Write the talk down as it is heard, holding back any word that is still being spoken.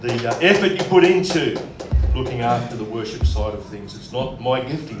the effort you put into looking after the worship side of things. It's not my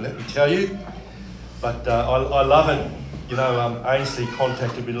gifting, let me tell you, but I love it. You know, Ainsley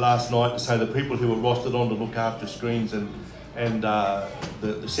contacted me last night to say the people who were rostered on to look after screens and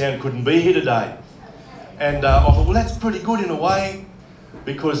the sound couldn't be here today. And I thought, well, that's pretty good in a way,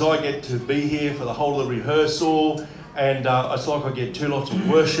 because I get to be here for the whole of the rehearsal, and it's like I get 2 lots of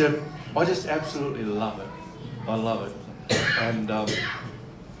worship. I just absolutely love it. I love it. And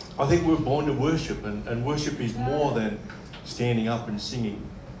I think we're born to worship, and worship is more than standing up and singing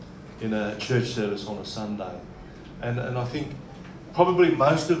in a church service on a Sunday. And I think probably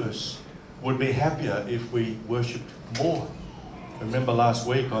most of us would be happier if we worshipped more. Remember last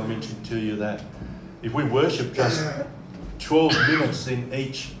week I mentioned to you that if we worship just 12 minutes in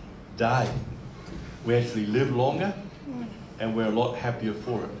each day, we actually live longer and we're a lot happier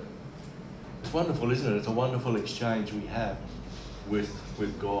for it. It's wonderful, isn't it? It's a wonderful exchange we have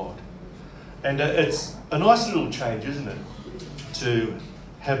with God. And it's a nice little change, isn't it? To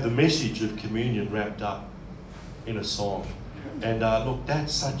have the message of communion wrapped up in a song. And look,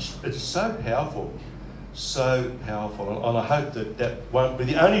 it's so powerful. So powerful. And I hope that won't be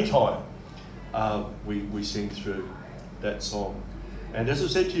the only time we sing through that song. And as I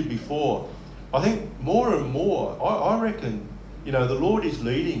said to you before, I think more and more, I reckon, you know, the Lord is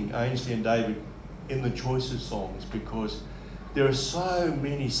leading Ainsley and David in the choice of songs, because there are so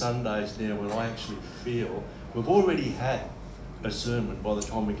many Sundays now when I actually feel we've already had a sermon by the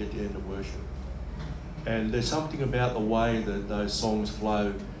time we get to the end of worship. And there's something about the way that those songs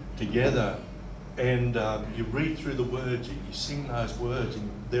flow together, and you read through the words and you sing those words,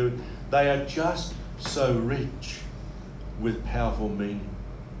 and they are just so rich with powerful meaning.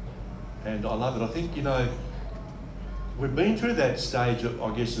 And I love it. I think, you know, we've been through that stage of,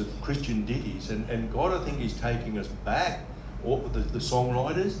 I guess, of Christian ditties, and God, I think, is taking us back, or the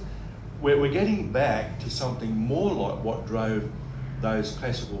songwriters, where we're getting back to something more like what drove those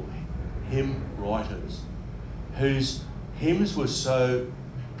classical hymn writers, whose hymns were so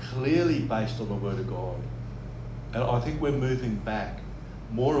clearly based on the Word of God. And I think we're moving back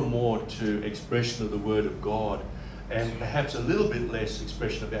more and more to expression of the Word of God, and perhaps a little bit less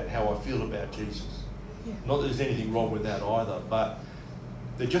expression about how I feel about Jesus. Yeah. Not that there's anything wrong with that either, but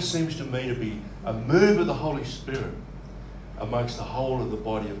there just seems to me to be a move of the Holy Spirit amongst the whole of the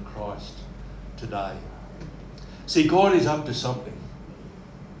body of Christ today. See, God is up to something.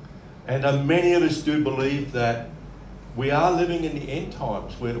 And many of us do believe that we are living in the end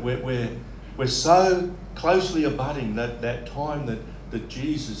times. We're so closely abutting that time that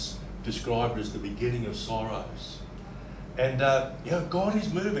Jesus described as the beginning of sorrows. And, you know, God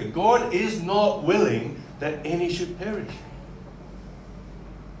is moving. God is not willing that any should perish.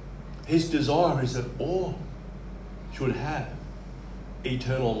 His desire is that all should have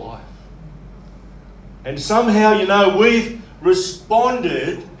eternal life. And somehow, you know, we've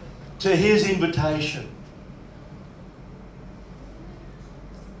responded to his invitation.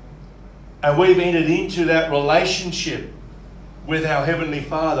 And we've entered into that relationship with our Heavenly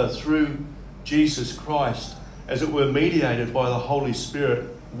Father through Jesus Christ, as it were mediated by the Holy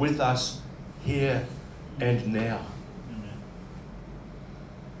Spirit with us here and now.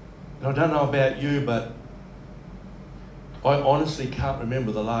 And I don't know about you, but I honestly can't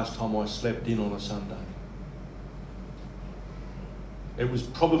remember the last time I slept in on a Sunday. It was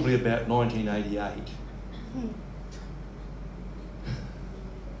probably about 1988.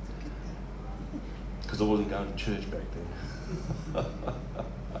 Because I wasn't going to church back then.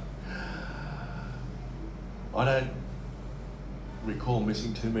 I don't recall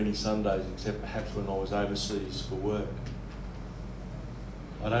missing too many Sundays, except perhaps when I was overseas for work.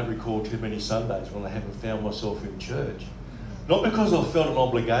 I don't recall too many Sundays when I haven't found myself in church. Not because I felt an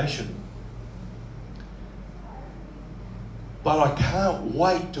obligation, but I can't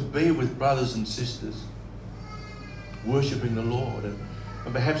wait to be with brothers and sisters worshipping the Lord.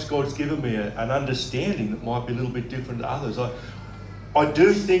 And perhaps God's given me an understanding that might be a little bit different to others. I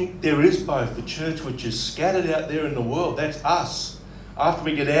do think there is both the church which is scattered out there in the world. That's us. After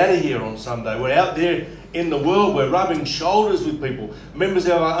we get out of here on Sunday, we're out there in the world. We're rubbing shoulders with people, members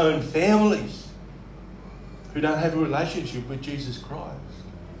of our own families who don't have a relationship with Jesus Christ.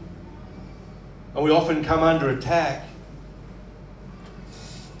 And we often come under attack.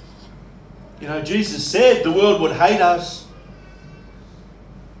 You know, Jesus said the world would hate us.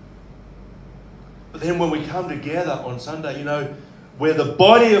 But then when we come together on Sunday, you know, we're the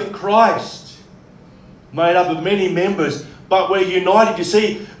body of Christ, made up of many members, but we're united. You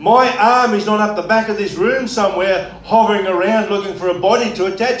see, my arm is not up the back of this room somewhere, hovering around looking for a body to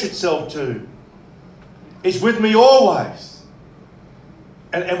attach itself to. It's with me always.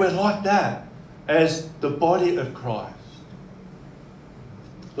 And we're like that as the body of Christ.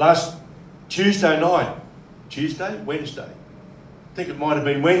 Last Wednesday? I think it might have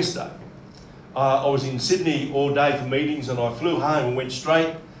been Wednesday. I was in Sydney all day for meetings, and I flew home and went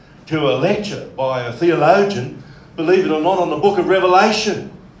straight to a lecture by a theologian, believe it or not, on the book of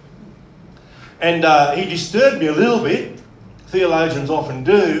Revelation. And he disturbed me a little bit. Theologians often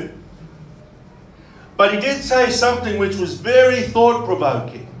do. But he did say something which was very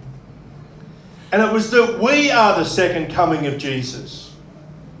thought-provoking. And it was that we are the second coming of Jesus.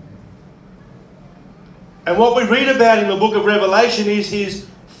 And what we read about in the book of Revelation is his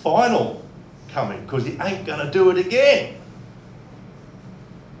final coming, because he ain't going to do it again.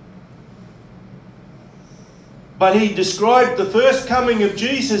 But he described the first coming of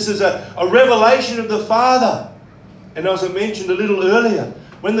Jesus as a revelation of the Father. And as I mentioned a little earlier,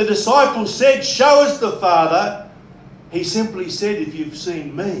 when the disciples said, "Show us the Father," he simply said, "If you've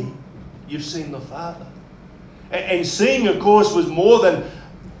seen me, you've seen the Father." And seeing, of course, was more than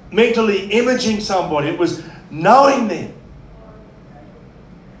mentally imaging somebody. It was knowing them.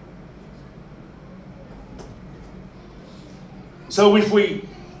 So if we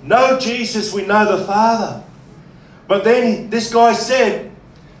know Jesus, we know the Father. But then this guy said,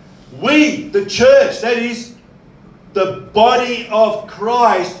 we, the church, that is, the body of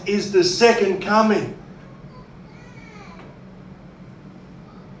Christ, is the second coming.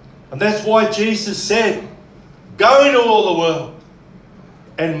 And that's why Jesus said, go into all the world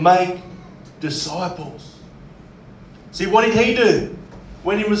and make disciples. See, what did he do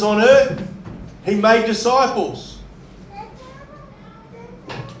when he was on earth? He made disciples.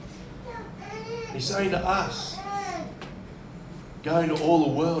 He's saying to us, go into all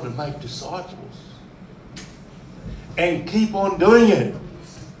the world and make disciples. And keep on doing it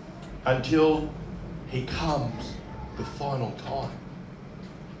until he comes the final time.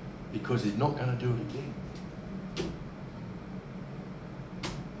 Because he's not going to do it again.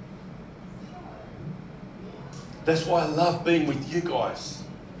 That's why I love being with you guys.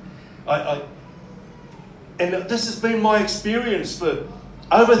 And this has been my experience for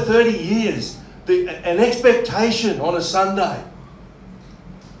over 30 years. An expectation on a Sunday.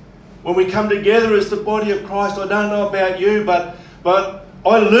 When we come together as the body of Christ, I don't know about you, but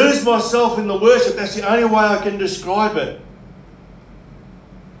I lose myself in the worship. That's the only way I can describe it.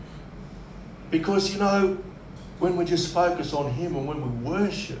 Because, you know, when we just focus on him and when we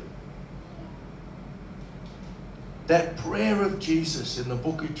worship, that prayer of Jesus in the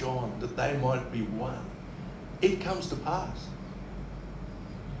book of John, that they might be one, it comes to pass.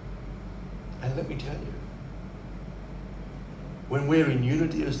 And let me tell you, when we're in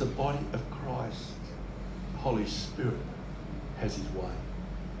unity as the body of Christ, the Holy Spirit has his way.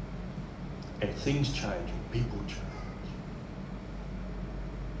 And things change and people change.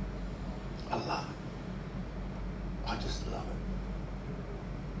 I love it. I just love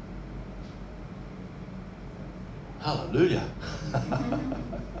it. Hallelujah.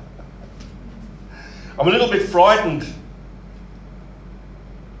 I'm a little bit frightened.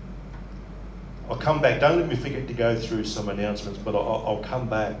 I'll come back. Don't let me forget to go through some announcements, but I'll come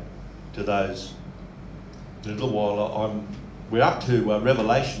back to those in a little while. We're up to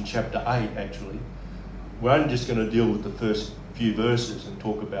Revelation chapter 8, actually. We're only just going to deal with the first few verses and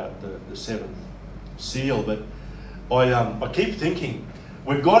talk about the seventh seal. But I keep thinking,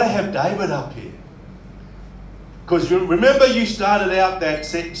 we've got to have David up here. Because remember you started out that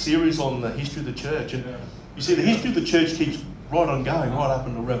series on the history of the church. And you see, the history of the church keeps right on going, right up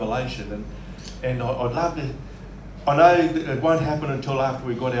into Revelation. And I'd love to... I know that it won't happen until after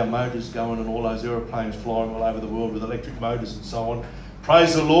we've got our motors going and all those aeroplanes flying all over the world with electric motors and so on.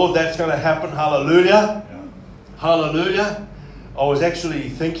 Praise the Lord, that's going to happen. Hallelujah. Yeah. Hallelujah. I was actually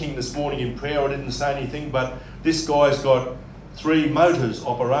thinking this morning in prayer, I didn't say anything, but this guy's got 3 motors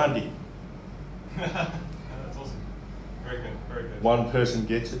operandi. That's awesome. Very good, very good. One person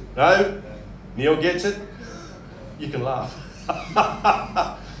gets it. No? Yeah. Neil gets it? You can laugh.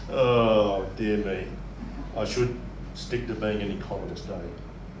 Oh, dear me. I should stick to being an economist,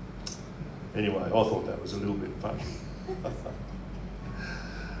 eh? Anyway, I thought that was a little bit funny.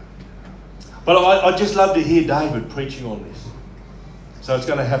 But I just love to hear David preaching on this. So it's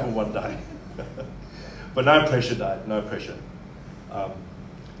going to happen one day. But no pressure, Dave, no pressure.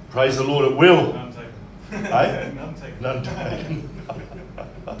 Praise the Lord, it will. None taken. Eh? None taken. None taken.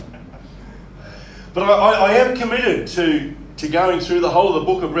 But I am committed to going through the whole of the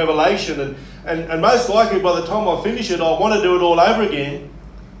book of Revelation, and most likely by the time I finish it, I'll want to do it all over again,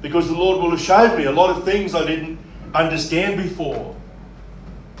 because the Lord will have showed me a lot of things I didn't understand before.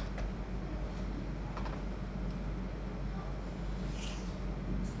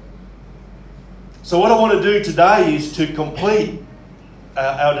 So what I want to do today is to complete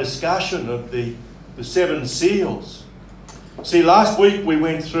our discussion of the seven seals. See, last week we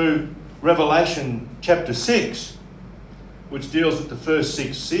went through Revelation chapter 6, which deals with the first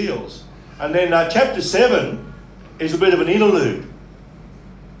six seals. And then chapter 7 is a bit of an interlude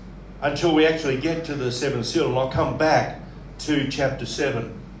until we actually get to the seventh seal. And I'll come back to chapter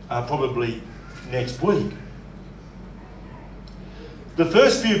 7 probably next week. The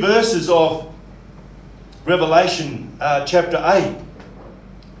first few verses of Revelation chapter 8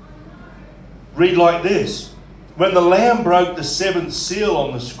 read like this. When the Lamb broke the seventh seal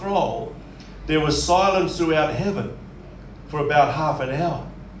on the scroll, there was silence throughout heaven for about half an hour.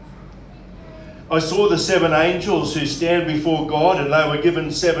 I saw the seven angels who stand before God, and they were given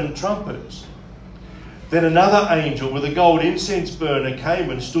seven trumpets. Then another angel with a gold incense burner came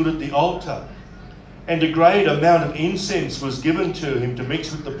and stood at the altar, and a great amount of incense was given to him to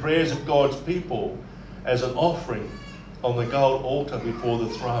mix with the prayers of God's people as an offering on the gold altar before the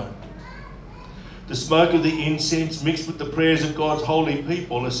throne. The smoke of the incense mixed with the prayers of God's holy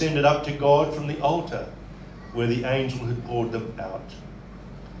people ascended up to God from the altar where the angel had poured them out.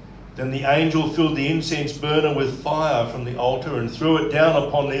 Then the angel filled the incense burner with fire from the altar and threw it down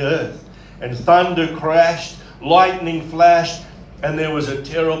upon the earth. And thunder crashed, lightning flashed, and there was a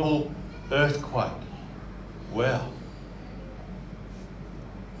terrible earthquake. Wow.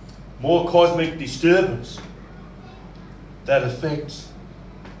 More cosmic disturbance that affects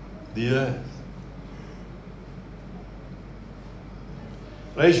the earth.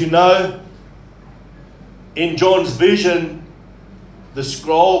 As you know, in John's vision, the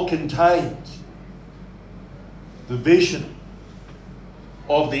scroll contains the vision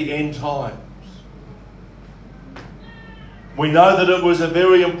of the end times. We know that it was a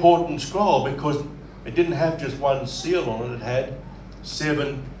very important scroll because it didn't have just one seal on it, it had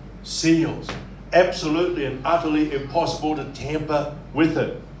seven seals. Absolutely and utterly impossible to tamper with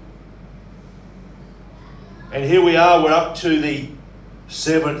it. And here we are, we're up to the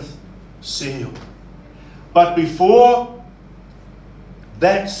seventh seal. But before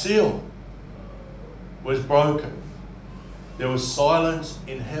that seal was broken, there was silence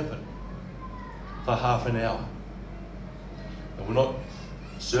in heaven for half an hour. And we're not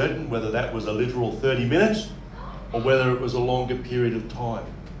certain whether that was a literal 30 minutes or whether it was a longer period of time.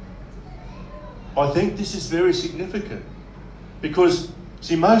 I think this is very significant because,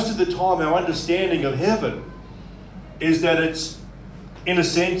 see, most of the time our understanding of heaven is that it's, in a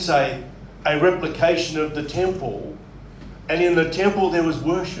sense, a replication of the temple. And in the temple there was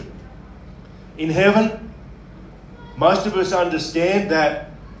worship. In heaven, most of us understand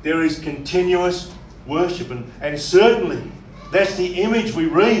that there is continuous worship. And certainly that's the image we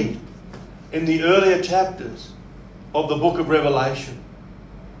read in the earlier chapters of the book of Revelation.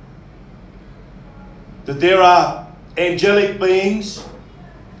 That there are angelic beings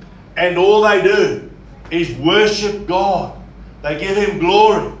and all they do is worship God. They give him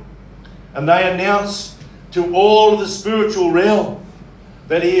glory. And they announce to all of the spiritual realm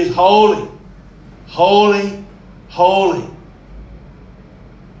that he is holy, holy, holy.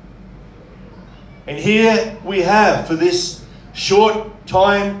 And here we have, for this short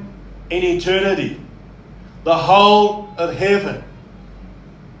time in eternity, the whole of heaven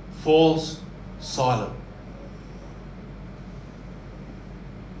falls silent.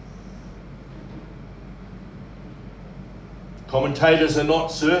 Commentators are not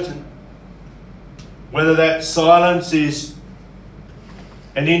certain whether that silence is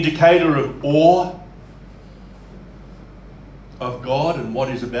an indicator of awe of God and what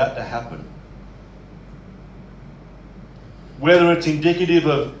is about to happen, whether it's indicative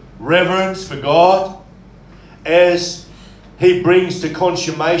of reverence for God as he brings to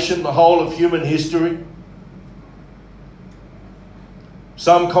consummation the whole of human history.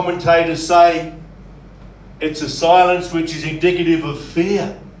 Some commentators say it's a silence which is indicative of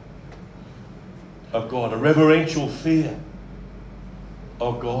fear of God, a reverential fear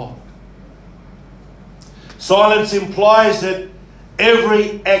of God. Silence implies that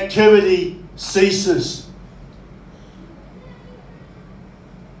every activity ceases.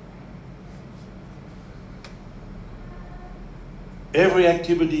 Every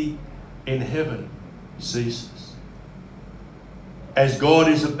activity in heaven ceases as God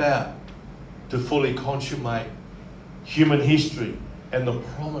is about to fully consummate human history and the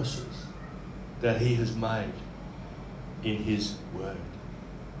promises that he has made in his word.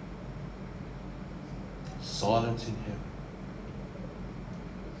 Silence in heaven.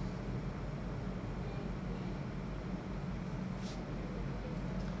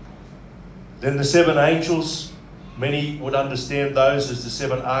 Then the seven angels Many would understand those as the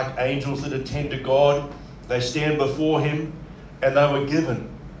 7 archangels that attend to God. They stand before him, and they were given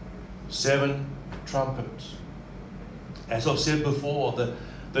 7 trumpets. As I've said before,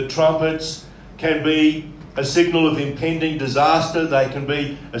 the trumpets can be a signal of impending disaster. They can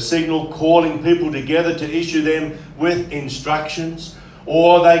be a signal calling people together to issue them with instructions,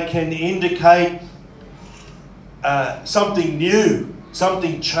 or they can indicate something new,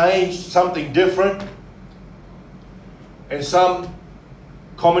 something changed, something different. And some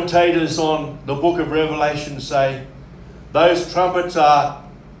commentators on the book of Revelation say those trumpets are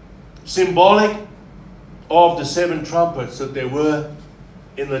symbolic of the 7 trumpets that there were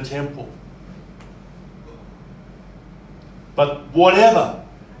in the temple. But whatever,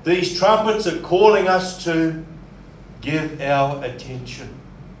 these trumpets are calling us to give our attention.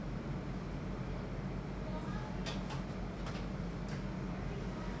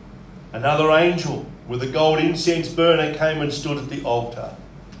 Another angel with a gold incense burner came and stood at the altar.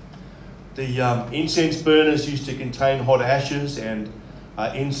 The incense burners used to contain hot ashes, and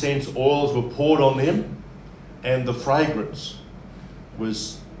incense oils were poured on them, and the fragrance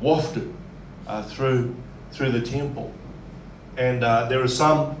was wafted through the temple. And there are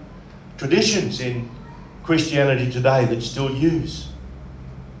some traditions in Christianity today that still use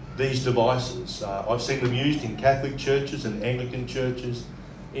these devices. I've seen them used in Catholic churches and Anglican churches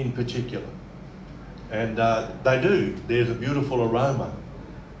in particular. And they do. There's a beautiful aroma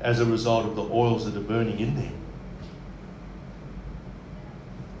as a result of the oils that are burning in them.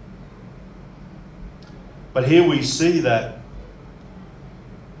 But here we see that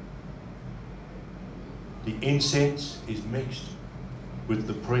the incense is mixed with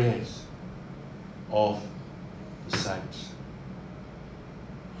the prayers of the saints,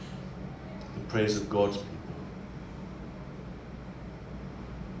 the prayers of God's people.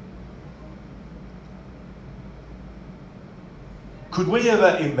 Could we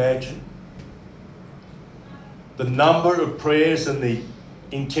ever imagine the number of prayers and the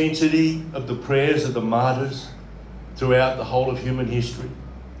intensity of the prayers of the martyrs throughout the whole of human history?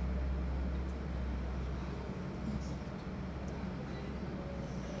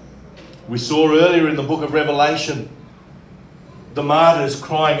 We saw earlier in the book of Revelation the martyrs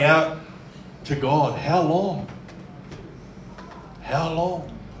crying out to God, "How long? How long?"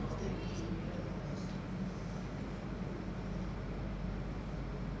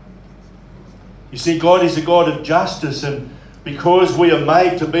 You see, God is a God of justice, and because we are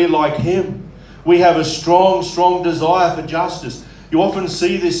made to be like him, we have a strong, strong desire for justice. You often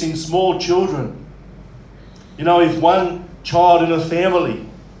see this in small children. You know, if one child in a family,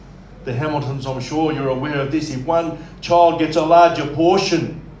 the Hamiltons, I'm sure you're aware of this, if one child gets a larger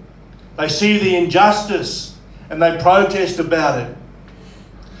portion, they see the injustice and they protest about it.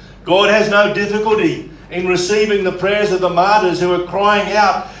 God has no difficulty in receiving the prayers of the martyrs who are crying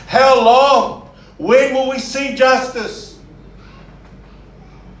out, "How long? When will we see justice?"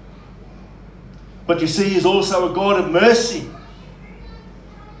 But you see, he's also a God of mercy.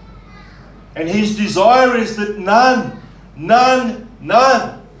 And his desire is that none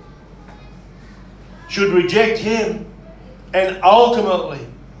should reject him and ultimately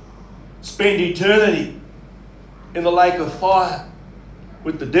spend eternity in the lake of fire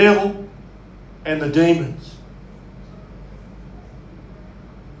with the devil and the demons.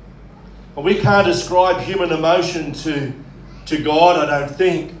 Well, we can't ascribe human emotion to God, I don't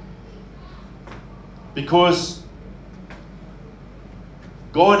think, because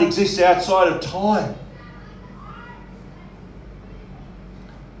God exists outside of time.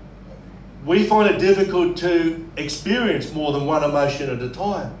 We find it difficult to experience more than one emotion at a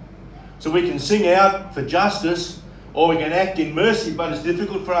time. So we can sing out for justice or we can act in mercy, but it's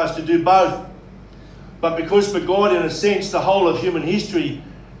difficult for us to do both. But because for God, in a sense, the whole of human history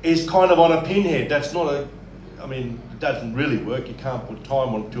is kind of on a pinhead. It doesn't really work. You can't put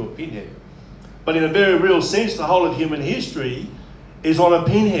time onto a pinhead. But in a very real sense, the whole of human history is on a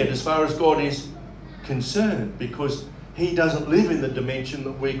pinhead as far as God is concerned, because he doesn't live in the dimension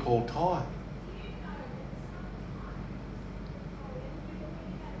that we call time.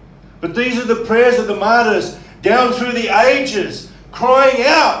 But these are the prayers of the martyrs down through the ages, crying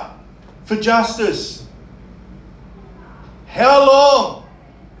out for justice. How long?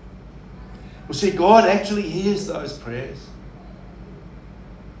 Well, see, God actually hears those prayers.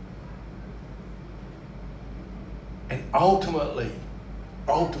 And ultimately,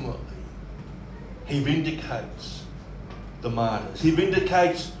 he vindicates the martyrs. He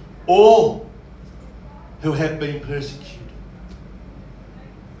vindicates all who have been persecuted.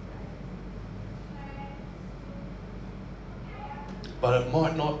 But it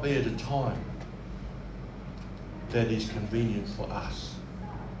might not be at a time that is convenient for us.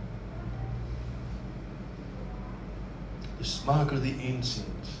 The smoke of the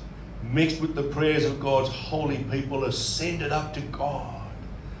incense, mixed with the prayers of God's holy people, ascended up to God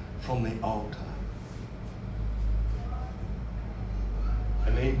from the altar.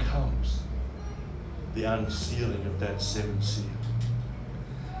 And then comes the unsealing of that seventh seal.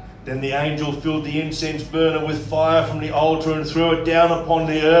 Then the angel filled the incense burner with fire from the altar and threw it down upon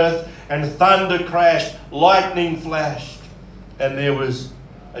the earth, and thunder crashed, lightning flashed, and there was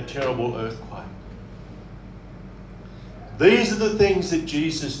a terrible earthquake. These are the things that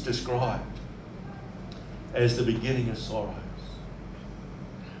Jesus described as the beginning of sorrows.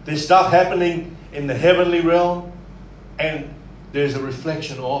 There's stuff happening in the heavenly realm, and there's a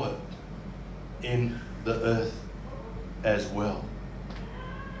reflection of it in the earth as well.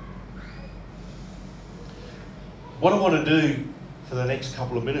 What I want to do for the next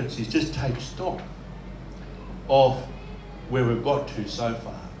couple of minutes is just take stock of where we've got to so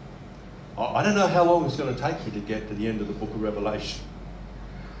far. I don't know how long it's going to take you to get to the end of the book of Revelation.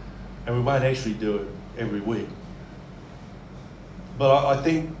 And we won't actually do it every week. But I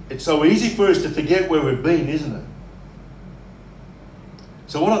think it's so easy for us to forget where we've been, isn't it?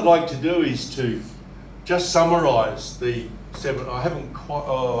 So what I'd like to do is to just summarise the seven. I haven't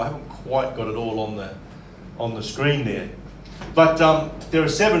quite got it all on the screen there. But there are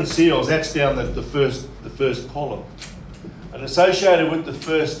 7 seals. That's down the first column. And associated with the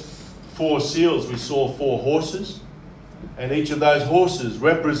first 4 seals, we saw 4 horses. And each of those horses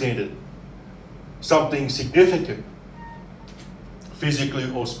represented something significant, physically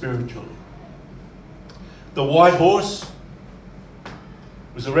or spiritually. The white horse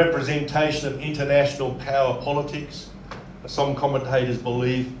was a representation of international power politics. Some commentators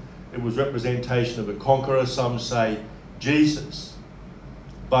believe it was representation of a conqueror. Some say Jesus.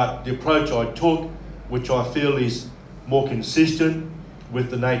 But the approach I took, which I feel is more consistent with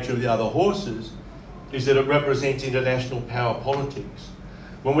the nature of the other horses, is that it represents international power politics.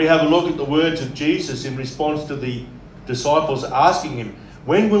 When we have a look at the words of Jesus in response to the disciples asking him,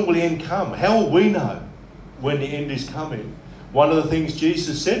 when will the end come? How will we know when the end is coming? One of the things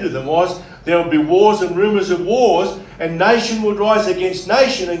Jesus said to them was, there will be wars and rumours of wars, and nation would rise against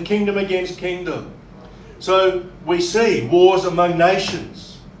nation and kingdom against kingdom. So we see wars among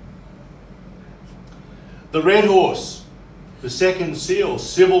nations. The red horse, the second seal,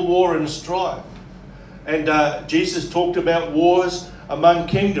 civil war and strife. And Jesus talked about wars among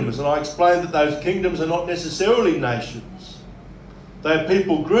kingdoms, and I explained that those kingdoms are not necessarily nations. They're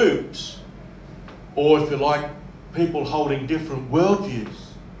people groups, or if you like, people holding different worldviews.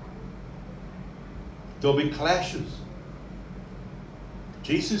 There'll be clashes.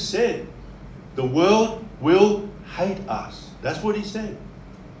 Jesus said, the world will hate us. That's what he said.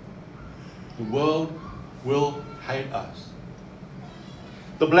 The world will hate us.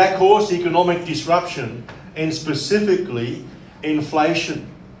 The black horse, economic disruption, and specifically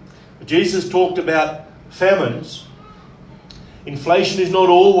inflation. Jesus talked about famines. Inflation is not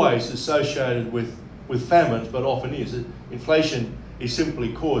always associated with famines, but often is. Inflation is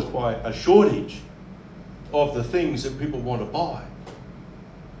simply caused by a shortage of the things that people want to buy.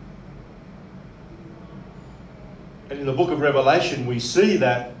 And in the book of Revelation, we see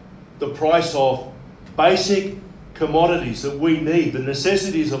that the price of basic commodities that we need, the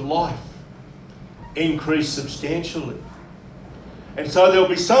necessities of life, increase substantially. And so there'll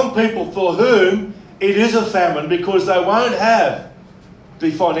be some people for whom it is a famine because they won't have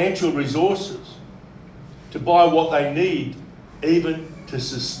the financial resources to buy what they need, even to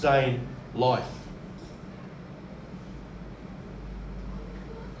sustain life.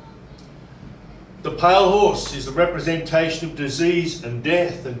 The pale horse is a representation of disease and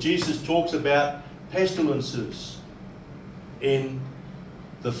death, and Jesus talks about pestilences in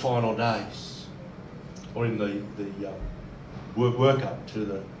the final days, or in the work up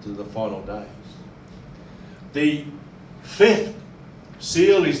to the final days. The fifth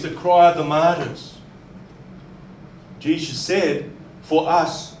seal is the cry of the martyrs. Jesus said, for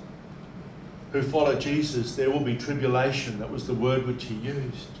us who follow Jesus, there will be tribulation. That was the word which he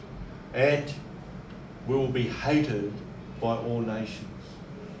used. And we will be hated by all nations.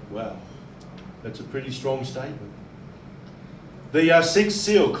 Wow, that's a pretty strong statement. The sixth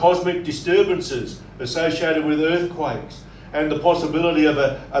seal, cosmic disturbances associated with earthquakes and the possibility of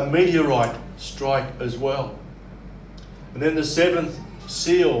a meteorite strike as well. And then the seventh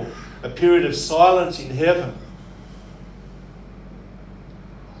seal, a period of silence in heaven,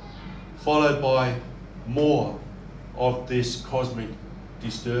 followed by more of this cosmic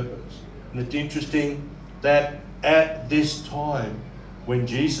disturbance. And it's interesting that at this time, when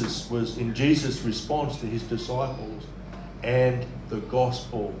Jesus was in Jesus' response to his disciples, and the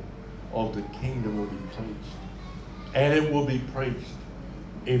gospel of the kingdom will be preached. And it will be preached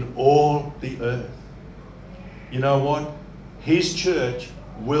in all the earth. You know what? His church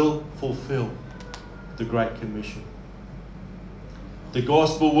will fulfill the Great Commission. The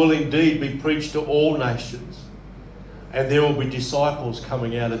gospel will indeed be preached to all nations. And there will be disciples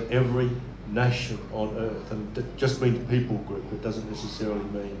coming out of every nation on earth. And it just means people group. It doesn't necessarily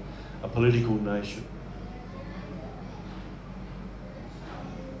mean a political nation.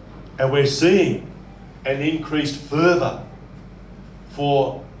 And we're seeing an increased fervour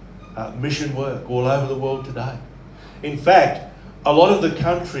for mission work all over the world today. In fact, a lot of the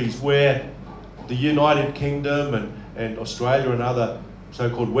countries where the United Kingdom and Australia and other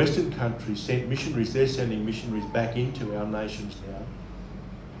so-called Western countries sent missionaries, they're sending missionaries back into our nations now.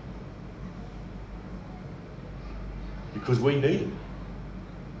 Because we need it.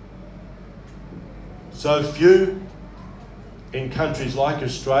 So few in countries like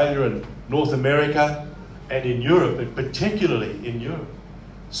Australia and North America and in Europe, and particularly in Europe,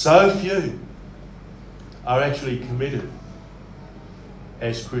 so few are actually committed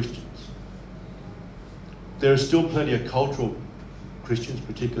as Christians. There are still plenty of cultural Christians,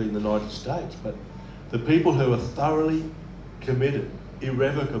 particularly in the United States, but the people who are thoroughly committed,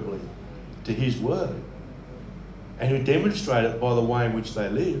 irrevocably, to His Word, and who demonstrate it by the way in which they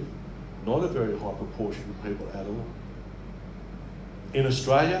live, not a very high proportion of people at all. In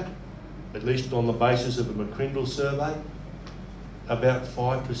Australia, at least on the basis of the McCrindle survey, about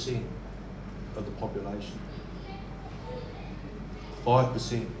 5% of the population.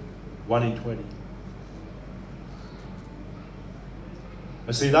 5%, 1 in 20.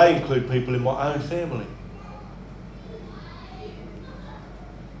 And see, they include people in my own family.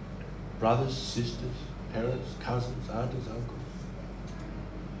 Brothers, sisters, parents, cousins, aunties, uncles.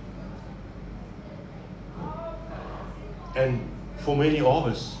 And for many of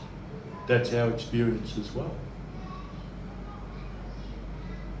us, that's our experience as well.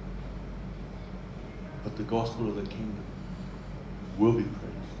 But the gospel of the kingdom will be preached.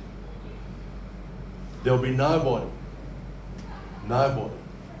 There'll be nobody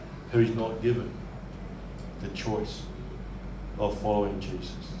who is not given the choice of following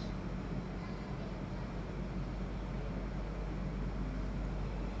Jesus.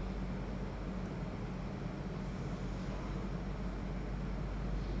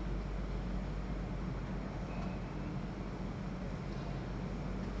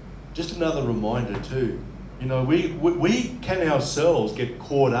 Just another reminder too, you know, we can ourselves get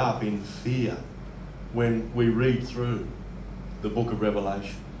caught up in fear when we read through the book of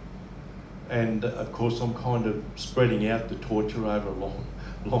Revelation. And of course I'm kind of spreading out the torture over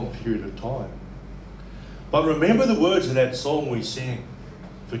a long period of time. But remember the words of that song we sang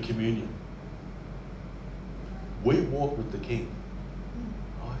for communion. We walk with the King.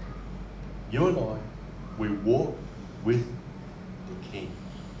 Right? You and I, we walk with the King.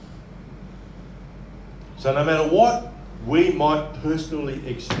 So no matter what we might personally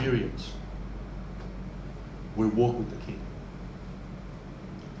experience, we walk with the King.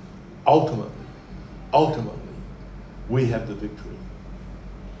 Ultimately, we have the victory.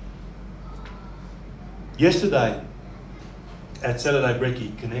 Yesterday, at Saturday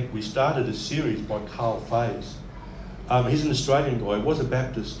Brekkie Connect, we started a series by Carl Faze. He's an Australian guy. He was a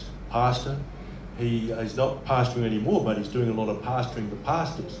Baptist pastor. He's not pastoring anymore, but he's doing a lot of pastoring the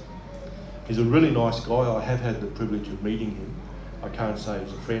pastors. He's a really nice guy. I have had the privilege of meeting him. I can't say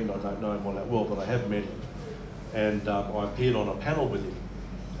he's a friend. I don't know him all that well, but I have met him. And I appeared on a panel with him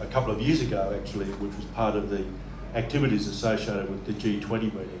a couple of years ago, actually, which was part of the activities associated with the G20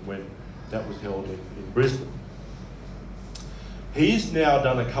 meeting when that was held in Brisbane. He's now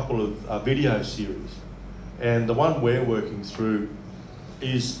done a couple of video series, and the one we're working through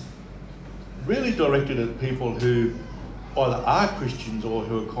is really directed at people who either are Christians or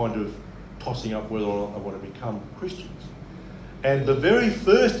who are kind of tossing up whether or not they want to become Christians. And the very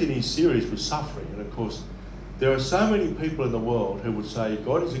first in his series was suffering. And of course, there are so many people in the world who would say,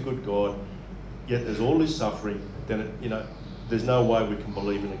 God is a good God, yet there's all this suffering, then, there's no way we can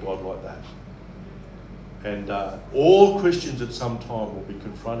believe in a God like that. And all Christians at some time will be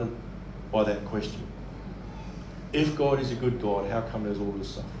confronted by that question. If God is a good God, how come there's all this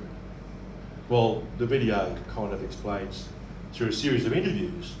suffering? Well, the video kind of explains through a series of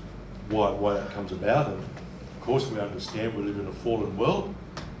interviews why that comes about. And of course we understand we live in a fallen world,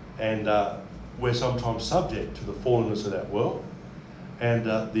 and we're sometimes subject to the fallenness of that world. And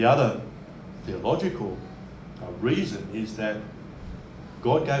the other theological reason is that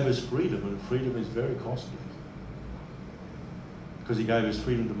God gave us freedom, and freedom is very costly. because he gave us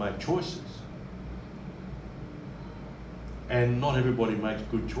freedom to make choices. And not everybody makes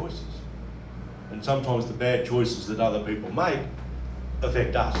good choices. And sometimes the bad choices that other people make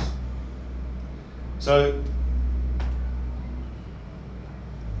affect us. So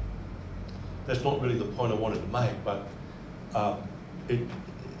that's not really the point I wanted to make, but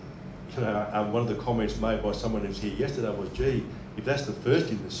one of the comments made by someone who was here yesterday was, gee, if that's the first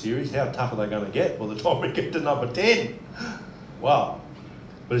in the series, how tough are they going to get by the time we get to number 10? Wow.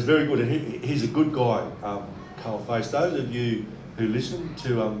 But it's very good, and he's a good guy, Carl Face. Those of you who listen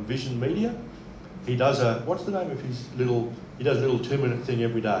to Vision Media, he does what's the name of his he does a little 2-minute thing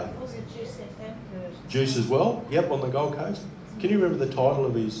every day. Was it Juice FM? Juice as well, yep, on the Gold Coast. Can you remember the title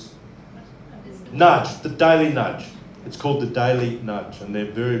of his? Nudge, the Daily Nudge. It's called the Daily Nudge, and they're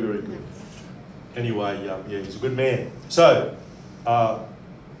very, very good. Anyway, he's a good man. So, but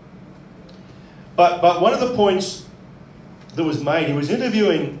one of the points that was made, he was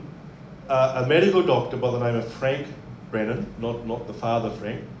interviewing a medical doctor by the name of Frank Brennan, not the father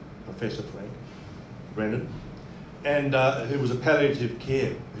Frank, Professor Frank Brennan, and who was a palliative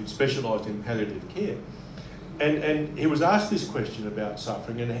care, who specialised in palliative care. And he was asked this question about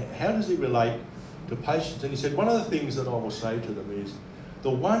suffering and how does it relate to patients. And he said, one of the things that I will say to them is, the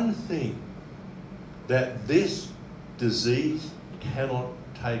one thing that this disease cannot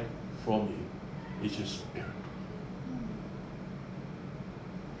take from you is your spirit.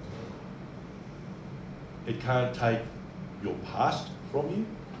 It can't take your past from you,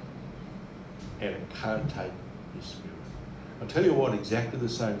 and it can't take your spirit. I'll tell you what, exactly the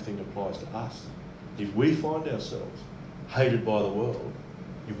same thing applies to us. If we find ourselves hated by the world,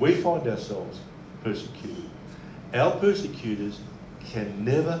 if we find ourselves persecuted, our persecutors can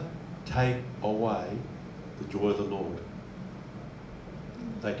never take away the joy of the Lord.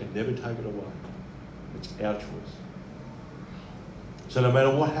 They can never take it away. It's our choice. So no matter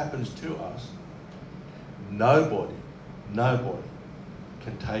what happens to us, nobody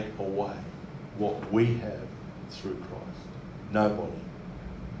can take away what we have through Christ. Nobody.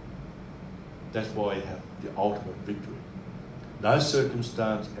 That's why you have the ultimate victory. No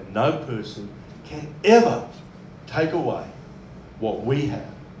circumstance and no person can ever take away what we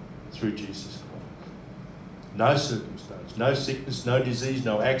have through Jesus Christ. No circumstance, no sickness, no disease,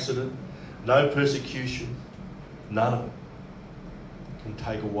 no accident, no persecution, none of it can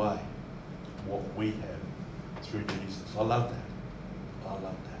take away what we have through Jesus. I love that. I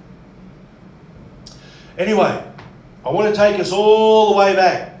love that. Anyway, I want to take us all the way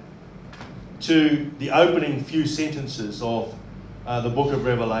back to the opening few sentences of the book of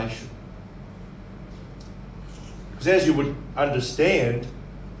Revelation. Because as you would understand,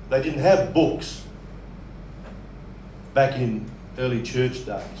 they didn't have books back in early church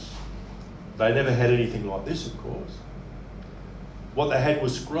days. They never had anything like this, of course. What they had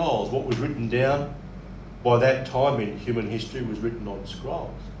was scrolls. What was written down by that time in human history was written on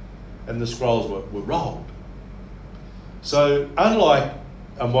scrolls. And the scrolls were rolled. So unlike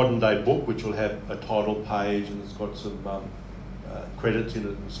a modern day book, which will have a title page and it's got some credits in it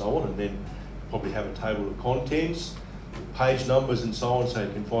and so on, and then probably have a table of contents, page numbers and so on, so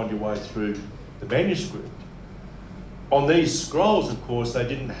you can find your way through the manuscript. On these scrolls, of course, they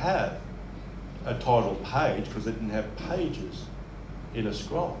didn't have a title page because they didn't have pages in a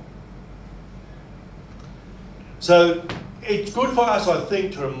scroll. So it's good for us, I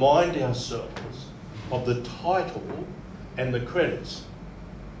think, to remind ourselves of the title and the credits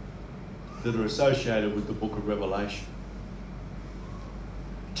that are associated with the book of Revelation.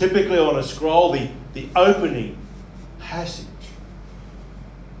 Typically on a scroll, the opening passage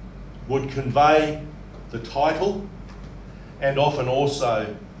would convey the title and often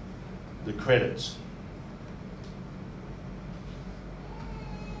also the credits.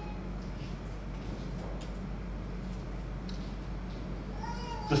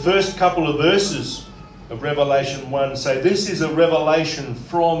 The first couple of verses of Revelation 1 say, "This is a revelation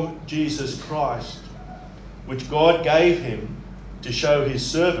from Jesus Christ, which God gave him to show his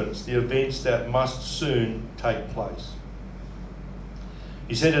servants the events that must soon take place.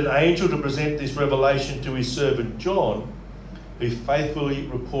 He sent an angel to present this revelation to his servant John, who faithfully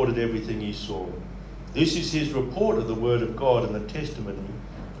reported everything he saw. This is his report of the word of God and the testimony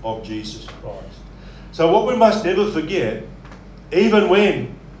of Jesus Christ." So what we must never forget, even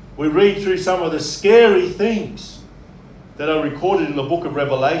when we read through some of the scary things that are recorded in the book of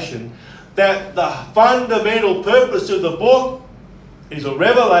Revelation, that the fundamental purpose of the book is a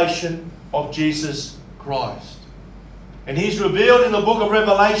revelation of Jesus Christ. And he's revealed in the book of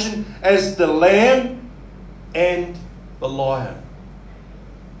Revelation as the Lamb and the Lion.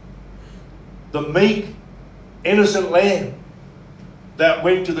 The meek, innocent Lamb that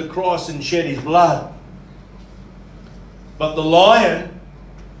went to the cross and shed his blood. But the lion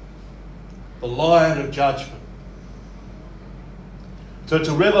of judgment. So it's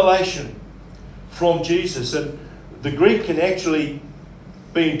a revelation from Jesus, and the Greek can actually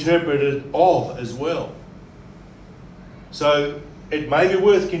be interpreted of as well. So it may be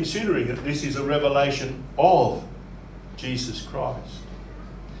worth considering that this is a revelation of Jesus Christ.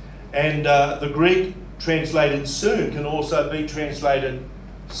 And the Greek translated soon can also be translated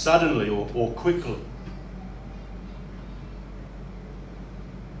suddenly or quickly.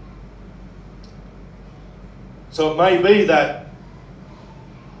 So it may be that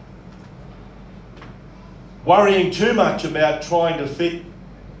worrying too much about trying to fit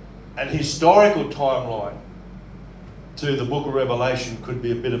an historical timeline to the book of Revelation could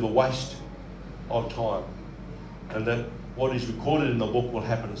be a bit of a waste of time, and that what is recorded in the book will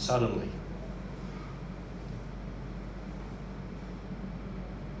happen suddenly.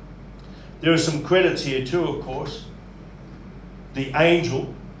 There are some credits here too, of course. The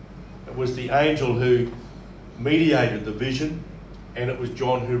angel, it was the angel who mediated the vision, and it was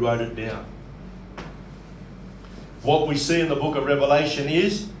John who wrote it down. What we see in the book of Revelation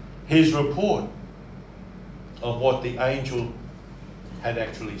is his report of what the angel had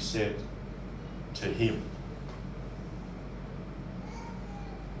actually said to him.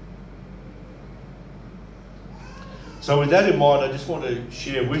 So with that in mind, I just want to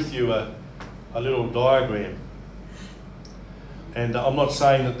share with you a little diagram. And I'm not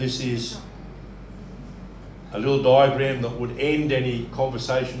saying that this is a little diagram that would end any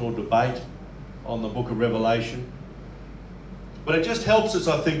conversation or debate on the book of Revelation. But it just helps us,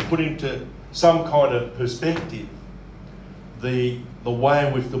 I think, put into some kind of perspective the way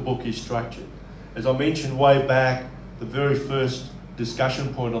in which the book is structured. As I mentioned way back, the very first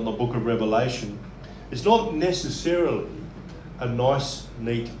discussion point on the book of Revelation, it's not necessarily a nice,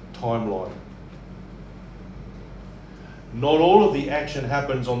 neat timeline. Not all of the action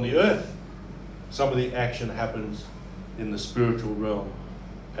happens on the earth. Some of the action happens in the spiritual realm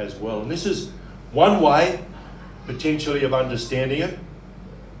as well. And this is one way, potentially, of understanding it.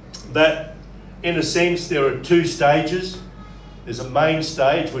 That, in a sense, there are two stages. There's a main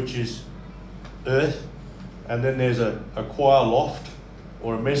stage, which is earth, and then there's a choir loft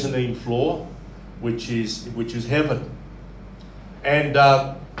or a mezzanine floor, which is heaven. And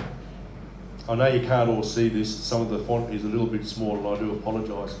I know you can't all see this. Some of the font is a little bit small, and I do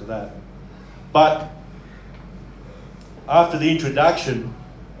apologise for that. But after the introduction,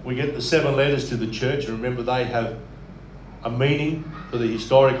 we get the 7 letters to the church, and remember they have a meaning for the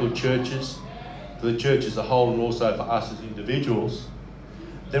historical churches, for the church as a whole, and also for us as individuals.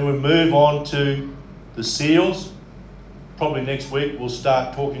 Then we move on to the seals. Probably next week we'll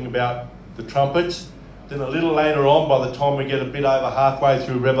start talking about the trumpets. Then a little later on, by the time we get a bit over halfway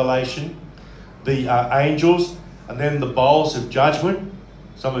through Revelation, the angels, and then the bowls of judgment.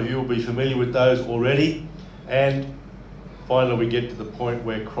 Some of you will be familiar with those already. And finally we get to the point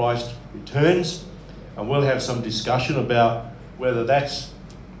where Christ returns, and we'll have some discussion about whether that's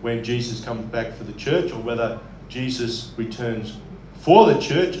when Jesus comes back for the church, or whether Jesus returns for the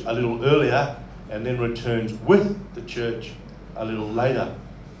church a little earlier and then returns with the church a little later.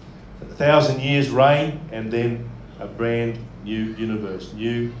 1,000 years reign, and then a brand new universe,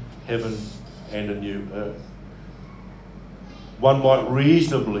 new heaven and a new earth. One might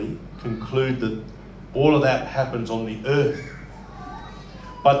reasonably conclude that all of that happens on the earth.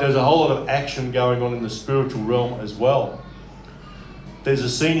 But there's a whole lot of action going on in the spiritual realm as well. There's a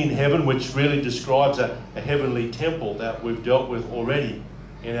scene in heaven which really describes a heavenly temple that we've dealt with already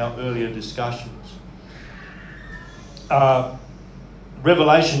in our earlier discussions.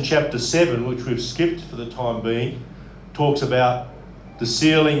 Revelation chapter 7, which we've skipped for the time being, talks about the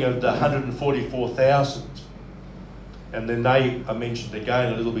sealing of the 144,000. And then they are mentioned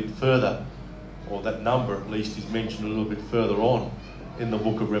again a little bit further, or that number at least is mentioned a little bit further on in the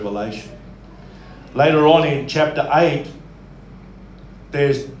book of Revelation. Later on in chapter 8,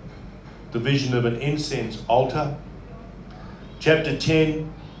 there's the vision of an incense altar. Chapter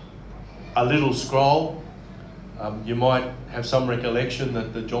 10, a little scroll. You might have some recollection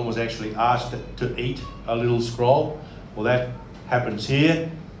that John was actually asked to eat a little scroll. Well, that happens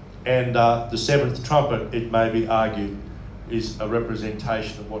here. And the 7th trumpet, it may be argued, is a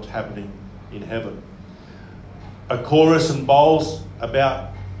representation of what's happening in heaven. A chorus and bowls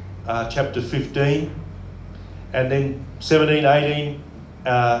about chapter 15. And then 17, 18,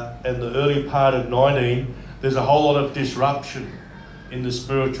 and the early part of 19, there's a whole lot of disruption in the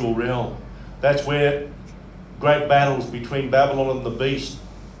spiritual realm. That's where great battles between Babylon and the beast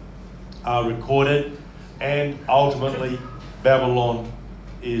are recorded, and ultimately Babylon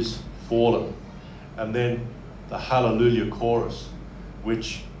is fallen. And then the Hallelujah chorus,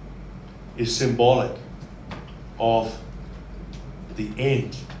 which is symbolic of the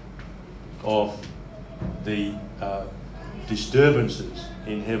end of the disturbances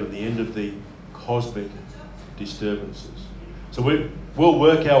in heaven, the end of the cosmic disturbances. So we'll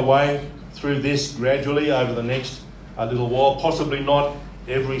work our way through this gradually over the next little while, possibly not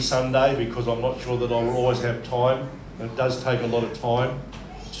every Sunday, because I'm not sure that I will always have time. It does take a lot of time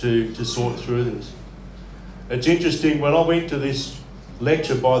to sort through this. It's interesting, when I went to this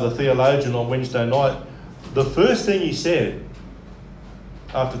lecture by the theologian on Wednesday night, the first thing he said,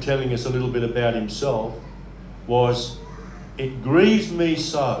 after telling us a little bit about himself, was, it grieves me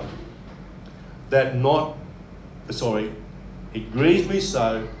so that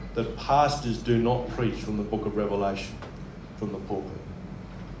pastors do not preach from the book of Revelation, from the pulpit.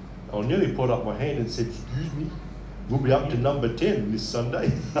 I nearly put up my hand and said, excuse me, we'll be up to number 10 this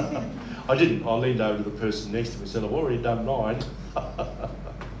Sunday. I didn't. I leaned over to the person next to me and said, I've already done 9.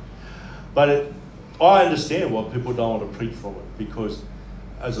 But I understand why people don't want to preach from it, because,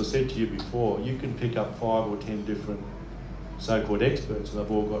 as I said to you before, you can pick up 5 or 10 different so-called experts and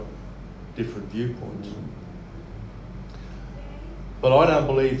they've all got different viewpoints. But I don't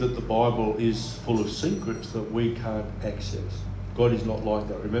believe that the Bible is full of secrets that we can't access. God is not like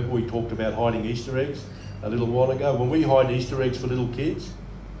that. Remember we talked about hiding Easter eggs a little while ago? When we hide Easter eggs for little kids,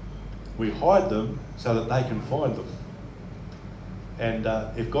 we hide them so that they can find them. And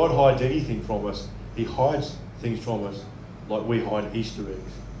if God hides anything from us, he hides things from us like we hide Easter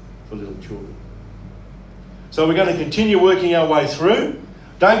eggs for little children. So we're going to continue working our way through.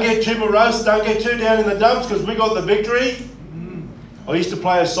 Don't get too morose, don't get too down in the dumps, because we got the victory. I used to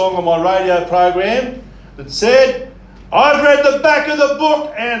play a song on my radio program that said, I've read the back of the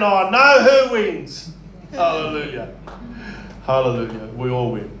book and I know who wins. Hallelujah. Hallelujah. We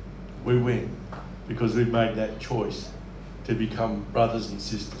all win. We win because we've made that choice to become brothers and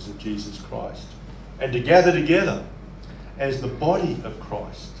sisters of Jesus Christ and to gather together as the body of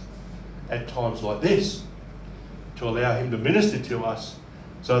Christ at times like this, to allow him to minister to us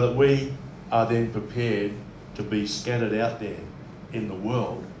so that we are then prepared to be scattered out there in the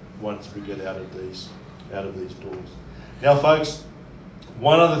world once we get out of these doors. Now, folks,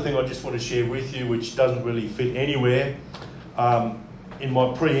 one other thing I just want to share with you, which doesn't really fit anywhere. In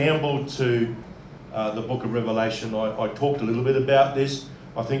my preamble to the book of Revelation, I talked a little bit about this.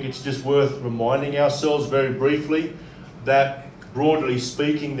 I think it's just worth reminding ourselves very briefly that, broadly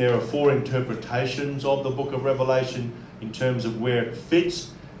speaking, there are 4 interpretations of the book of Revelation in terms of where it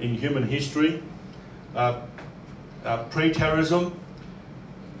fits in human history. Preterism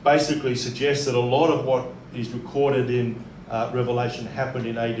basically suggests that a lot of what is recorded in Revelation happened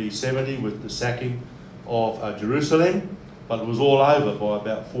in AD 70 with the sacking of Jerusalem, but it was all over by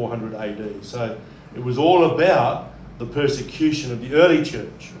about 400 AD. So it was all about the persecution of the early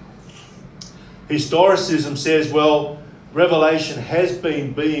church. Historicism says, well, Revelation has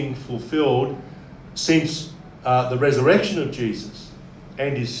been being fulfilled since the resurrection of Jesus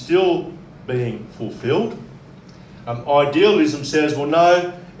and is still being fulfilled. Idealism says, well,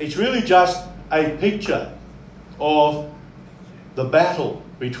 no, it's really just a picture of the battle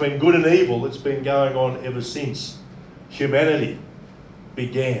between good and evil that's been going on ever since humanity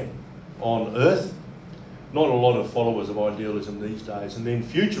began on earth. Not a lot of followers of idealism these days. And then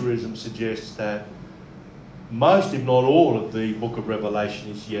futurism suggests that most, if not all, of the book of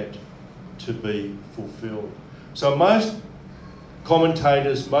Revelation is yet to be fulfilled. So most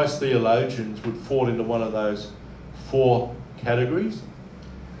commentators, most theologians would fall into one of those 4 categories.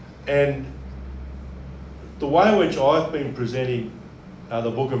 And the way in which I've been presenting the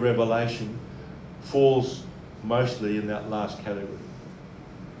book of Revelation falls mostly in that last category.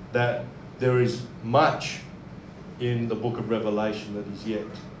 That there is much in the book of Revelation that is yet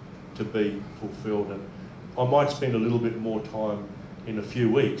to be fulfilled. And I might spend a little bit more time in a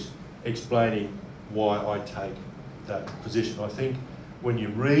few weeks explaining why I take that position. I think when you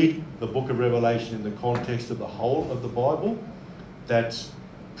read the book of Revelation in the context of the whole of the Bible, that's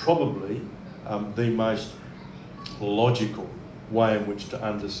probably the most logical way in which to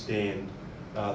understand